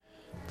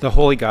The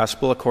Holy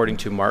Gospel according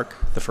to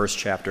Mark, the first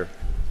chapter.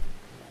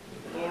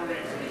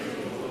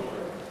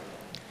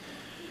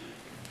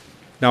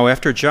 Now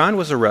after John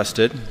was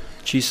arrested,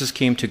 Jesus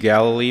came to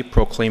Galilee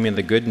proclaiming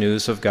the good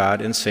news of God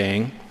and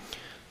saying,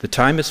 "The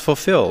time is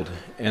fulfilled,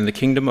 and the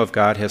kingdom of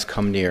God has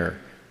come near.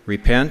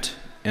 Repent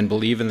and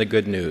believe in the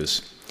good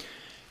news."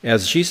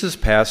 As Jesus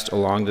passed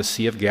along the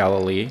Sea of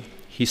Galilee,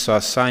 he saw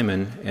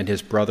Simon and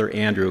his brother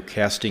Andrew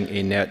casting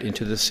a net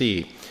into the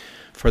sea,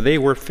 for they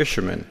were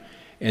fishermen.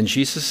 And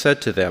Jesus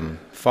said to them,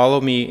 "Follow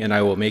me, and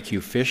I will make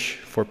you fish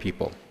for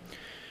people."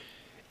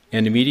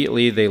 And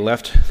immediately they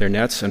left their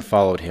nets and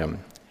followed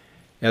him.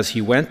 As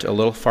he went a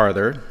little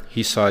farther,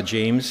 he saw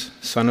James,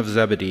 son of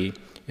Zebedee,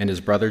 and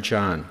his brother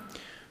John,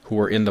 who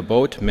were in the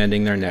boat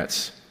mending their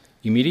nets.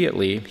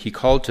 Immediately he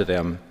called to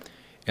them,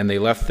 and they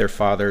left their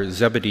father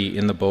Zebedee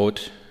in the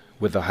boat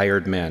with the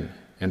hired men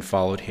and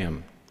followed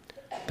him.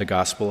 The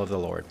Gospel of the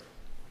Lord.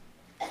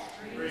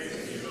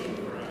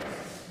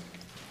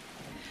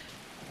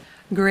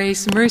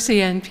 Grace,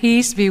 mercy, and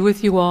peace be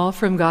with you all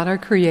from God our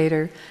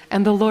Creator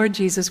and the Lord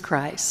Jesus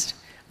Christ.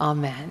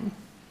 Amen.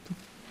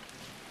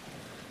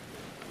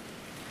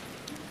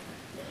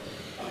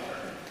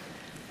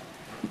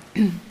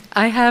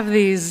 I have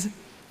these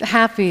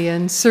happy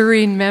and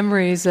serene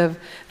memories of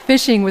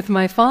fishing with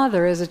my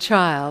father as a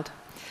child.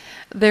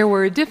 There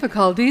were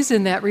difficulties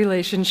in that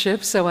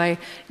relationship, so I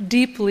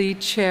deeply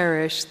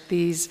cherish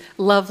these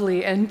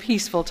lovely and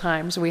peaceful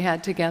times we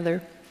had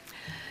together.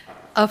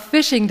 A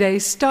fishing day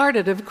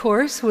started, of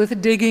course,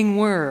 with digging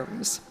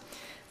worms.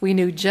 We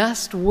knew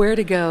just where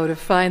to go to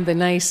find the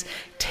nice,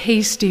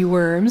 tasty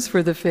worms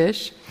for the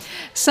fish.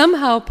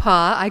 Somehow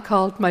Pa, I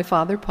called my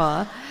father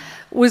Pa,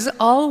 was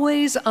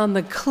always on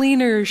the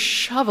cleaner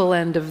shovel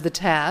end of the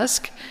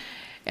task,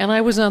 and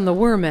I was on the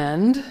worm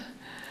end,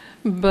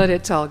 but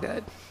it's all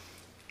good.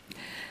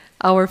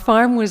 Our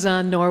farm was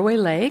on Norway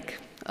Lake,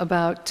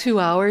 about 2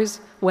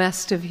 hours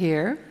west of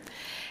here,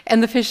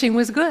 and the fishing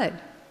was good.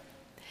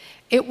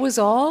 It was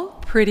all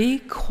pretty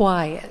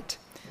quiet.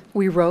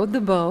 We rowed the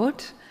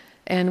boat,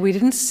 and we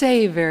didn't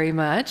say very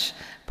much.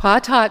 Pa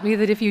taught me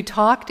that if you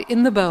talked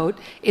in the boat,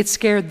 it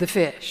scared the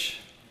fish.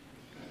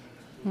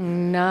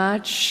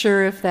 Not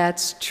sure if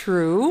that's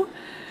true,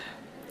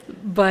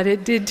 but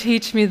it did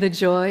teach me the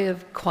joy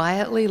of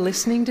quietly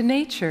listening to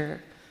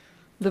nature.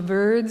 The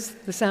birds,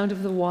 the sound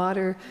of the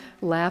water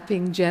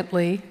lapping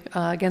gently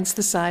against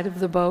the side of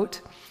the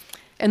boat,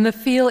 and the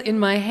feel in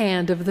my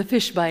hand of the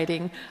fish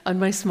biting on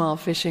my small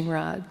fishing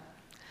rod.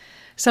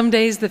 Some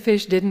days the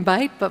fish didn't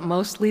bite, but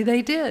mostly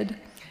they did.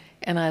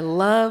 And I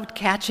loved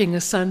catching a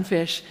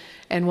sunfish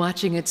and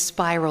watching it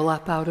spiral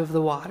up out of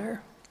the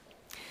water.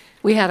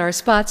 We had our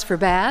spots for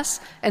bass,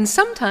 and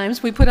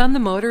sometimes we put on the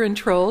motor and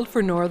trolled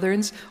for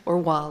northerns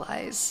or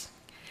walleyes.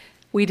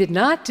 We did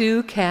not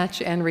do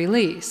catch and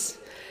release.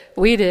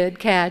 We did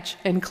catch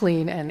and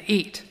clean and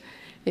eat.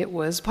 It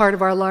was part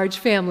of our large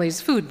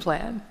family's food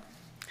plan.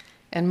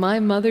 And my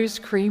mother's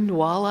creamed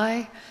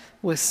walleye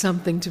was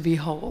something to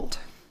behold.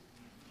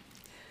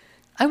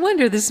 I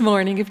wonder this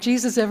morning if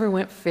Jesus ever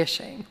went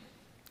fishing.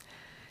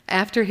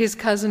 After his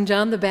cousin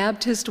John the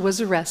Baptist was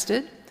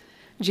arrested,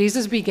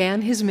 Jesus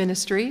began his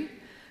ministry,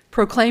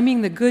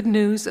 proclaiming the good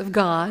news of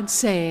God,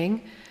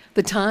 saying,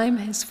 "The time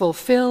is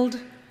fulfilled,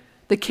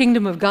 the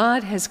kingdom of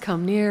God has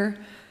come near,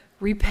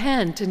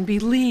 repent and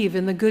believe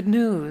in the good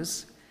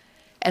news."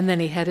 And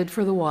then he headed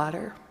for the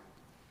water.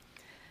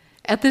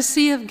 At the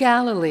Sea of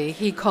Galilee,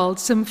 he called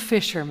some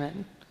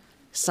fishermen,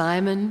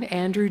 Simon,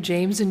 Andrew,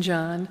 James, and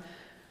John,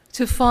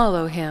 to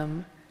follow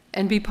him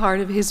and be part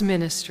of his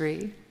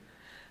ministry.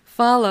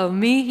 "Follow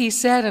me," he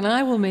said, "and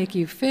I will make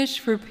you fish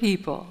for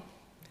people."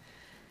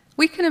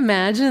 We can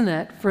imagine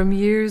that from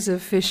years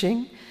of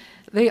fishing,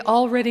 they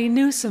already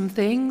knew some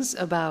things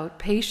about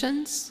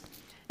patience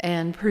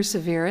and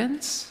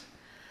perseverance,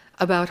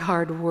 about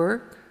hard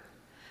work,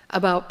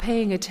 about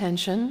paying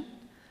attention,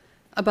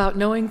 about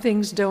knowing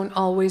things don't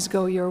always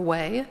go your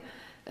way,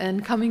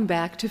 and coming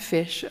back to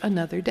fish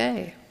another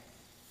day.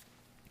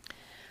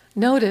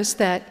 Notice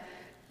that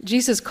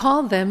Jesus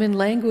called them in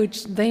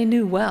language they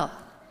knew well,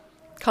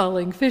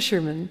 calling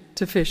fishermen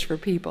to fish for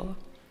people.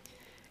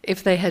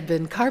 If they had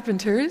been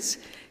carpenters,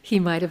 he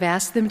might have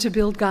asked them to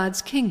build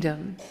God's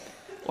kingdom,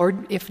 or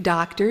if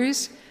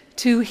doctors,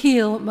 to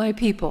heal my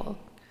people,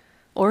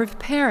 or if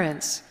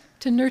parents,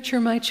 to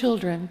nurture my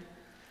children,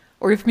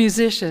 or if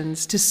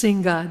musicians, to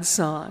sing God's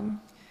song.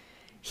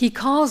 He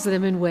calls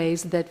them in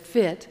ways that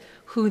fit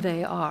who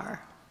they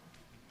are.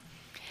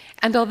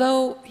 And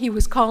although he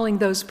was calling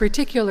those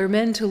particular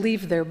men to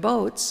leave their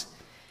boats,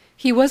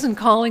 he wasn't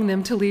calling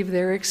them to leave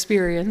their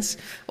experience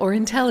or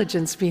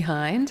intelligence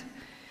behind.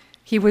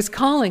 He was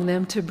calling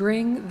them to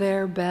bring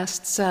their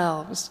best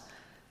selves,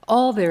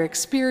 all their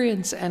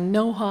experience and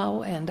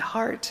know-how and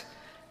heart,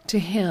 to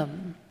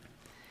him.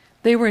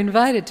 They were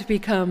invited to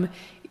become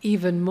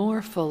even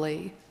more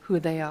fully who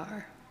they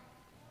are.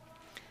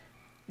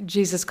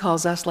 Jesus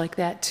calls us like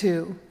that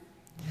too.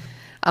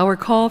 Our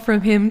call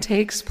from him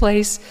takes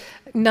place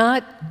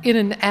not in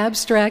an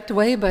abstract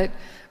way, but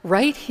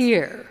right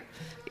here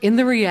in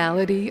the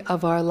reality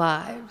of our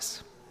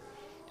lives.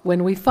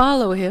 When we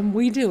follow him,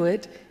 we do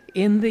it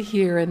in the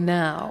here and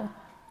now,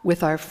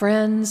 with our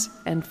friends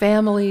and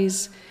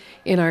families,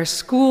 in our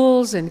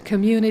schools and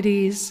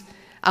communities,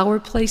 our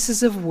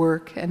places of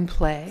work and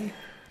play.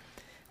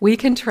 We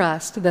can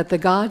trust that the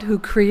God who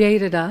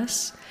created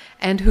us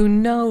and who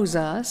knows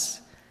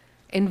us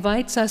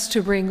invites us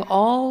to bring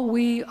all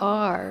we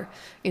are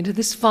into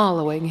this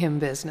following him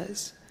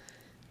business.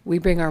 We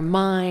bring our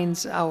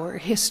minds, our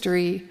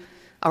history,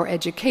 our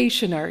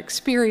education, our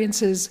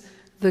experiences,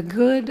 the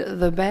good,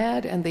 the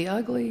bad, and the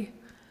ugly,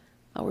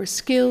 our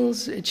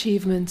skills,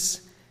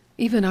 achievements,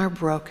 even our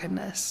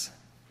brokenness.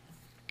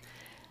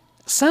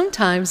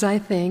 Sometimes I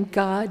think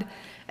God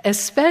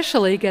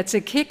especially gets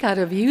a kick out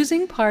of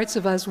using parts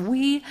of us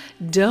we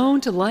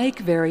don't like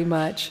very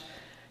much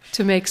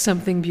to make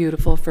something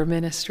beautiful for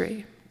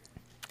ministry.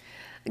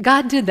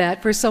 God did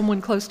that for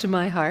someone close to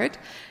my heart,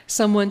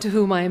 someone to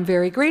whom I am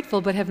very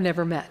grateful but have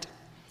never met.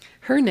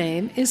 Her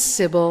name is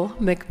Sybil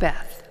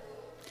Macbeth.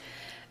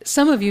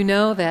 Some of you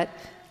know that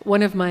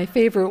one of my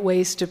favorite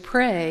ways to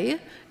pray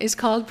is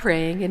called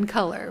praying in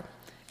color,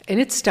 and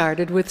it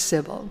started with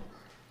Sybil.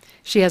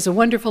 She has a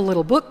wonderful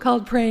little book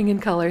called Praying in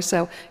Color,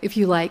 so if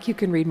you like, you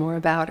can read more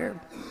about her.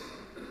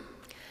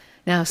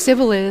 Now,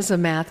 Sybil is a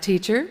math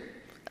teacher,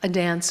 a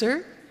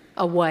dancer,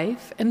 a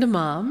wife, and a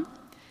mom.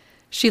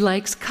 She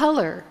likes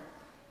color.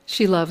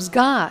 She loves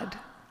God.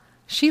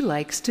 She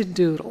likes to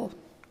doodle.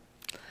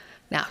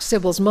 Now,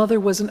 Sybil's mother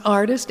was an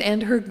artist,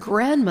 and her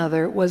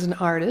grandmother was an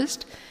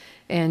artist,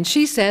 and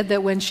she said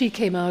that when she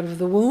came out of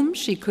the womb,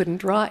 she couldn't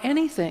draw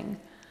anything.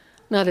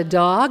 Not a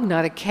dog,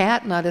 not a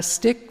cat, not a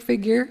stick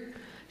figure.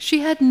 She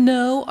had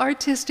no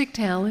artistic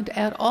talent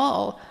at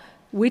all,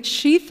 which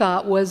she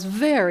thought was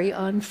very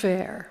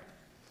unfair.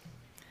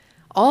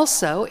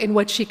 Also, in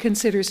what she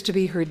considers to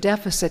be her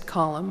deficit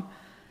column,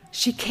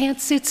 she can't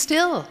sit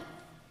still.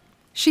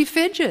 She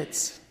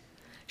fidgets.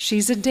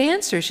 She's a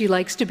dancer. She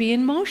likes to be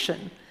in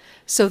motion.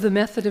 So the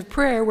method of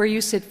prayer where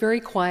you sit very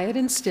quiet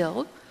and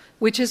still,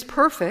 which is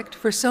perfect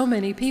for so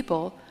many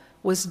people,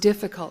 was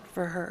difficult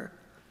for her.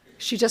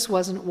 She just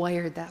wasn't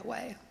wired that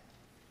way.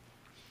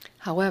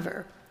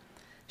 However,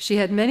 she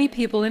had many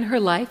people in her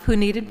life who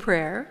needed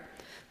prayer,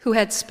 who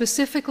had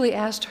specifically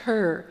asked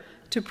her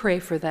to pray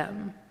for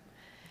them.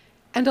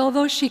 And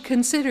although she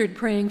considered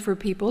praying for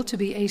people to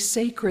be a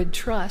sacred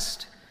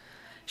trust,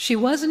 she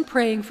wasn't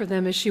praying for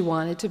them as she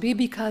wanted to be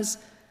because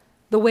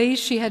the ways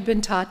she had been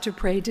taught to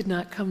pray did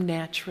not come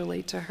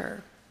naturally to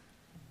her.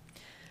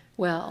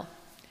 Well,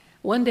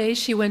 one day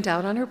she went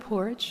out on her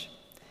porch,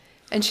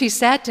 and she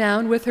sat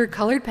down with her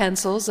colored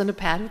pencils and a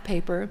pad of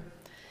paper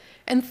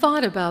and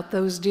thought about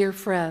those dear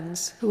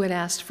friends who had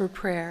asked for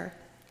prayer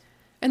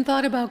and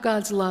thought about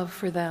God's love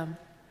for them.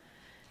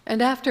 And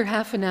after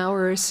half an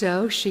hour or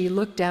so, she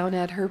looked down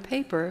at her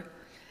paper,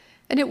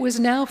 and it was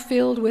now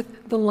filled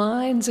with the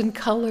lines and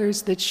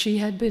colors that she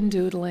had been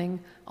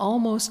doodling,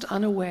 almost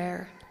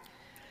unaware.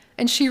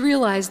 And she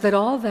realized that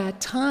all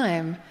that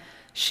time,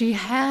 she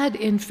had,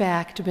 in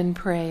fact, been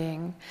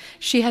praying.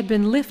 She had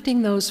been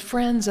lifting those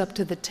friends up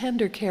to the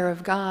tender care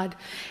of God.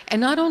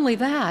 And not only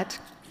that,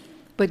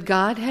 but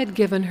God had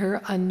given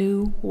her a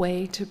new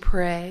way to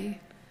pray,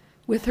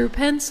 with her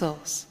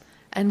pencils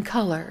and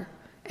color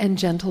and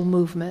gentle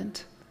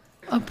movement,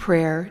 a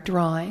prayer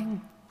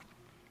drawing.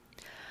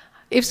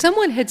 If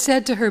someone had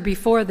said to her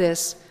before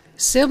this,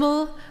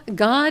 "Sybil,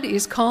 God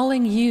is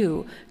calling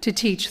you to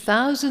teach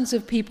thousands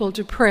of people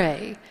to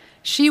pray,"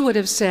 she would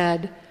have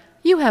said,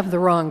 "You have the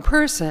wrong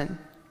person."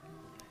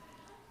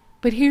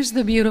 But here's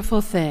the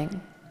beautiful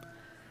thing.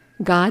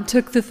 God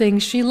took the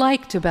things she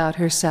liked about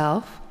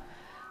herself,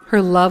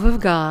 her love of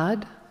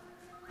God,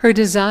 her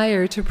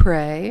desire to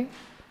pray,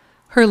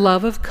 her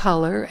love of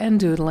color and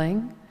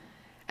doodling,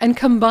 and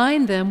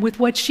combined them with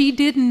what she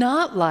did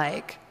not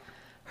like,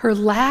 her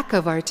lack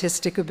of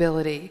artistic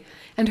ability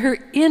and her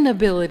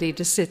inability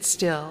to sit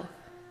still,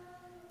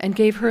 and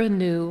gave her a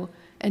new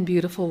and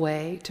beautiful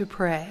way to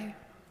pray.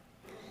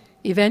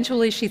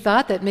 Eventually, she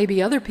thought that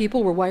maybe other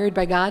people were wired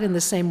by God in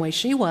the same way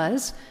she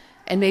was,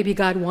 and maybe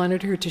God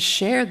wanted her to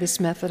share this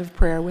method of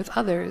prayer with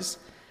others.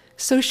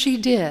 So she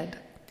did,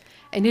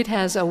 and it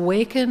has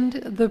awakened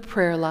the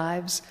prayer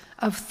lives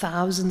of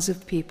thousands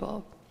of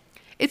people.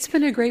 It's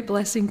been a great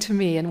blessing to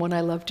me and one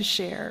I love to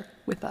share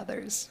with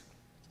others.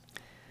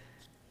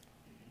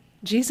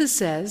 Jesus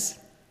says,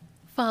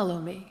 "Follow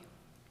me.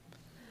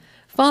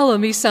 Follow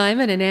me,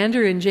 Simon and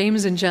Andrew and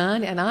James and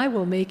John, and I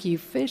will make you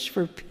fish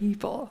for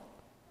people.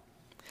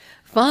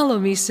 Follow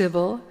me,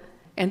 Sybil,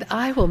 and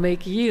I will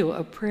make you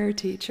a prayer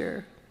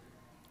teacher."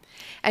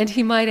 And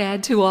he might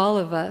add to all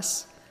of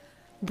us,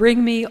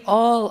 "Bring me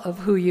all of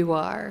who you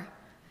are,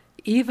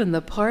 even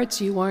the parts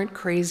you aren't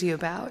crazy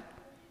about,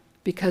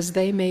 because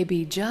they may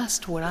be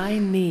just what I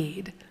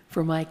need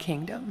for my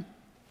kingdom."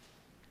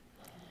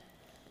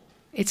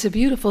 It's a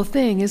beautiful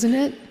thing, isn't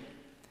it?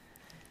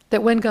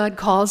 That when God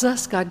calls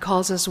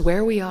us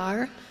where we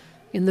are,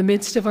 in the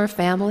midst of our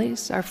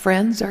families, our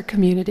friends, our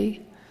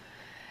community.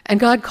 And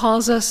God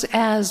calls us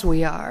as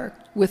we are,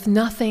 with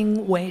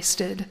nothing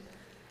wasted,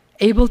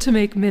 able to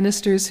make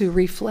ministers who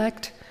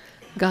reflect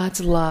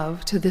God's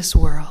love to this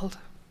world.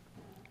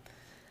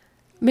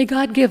 May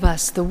God give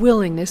us the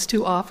willingness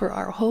to offer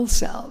our whole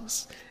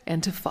selves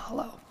and to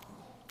follow.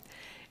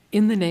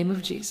 In the name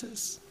of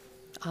Jesus,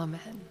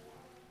 amen.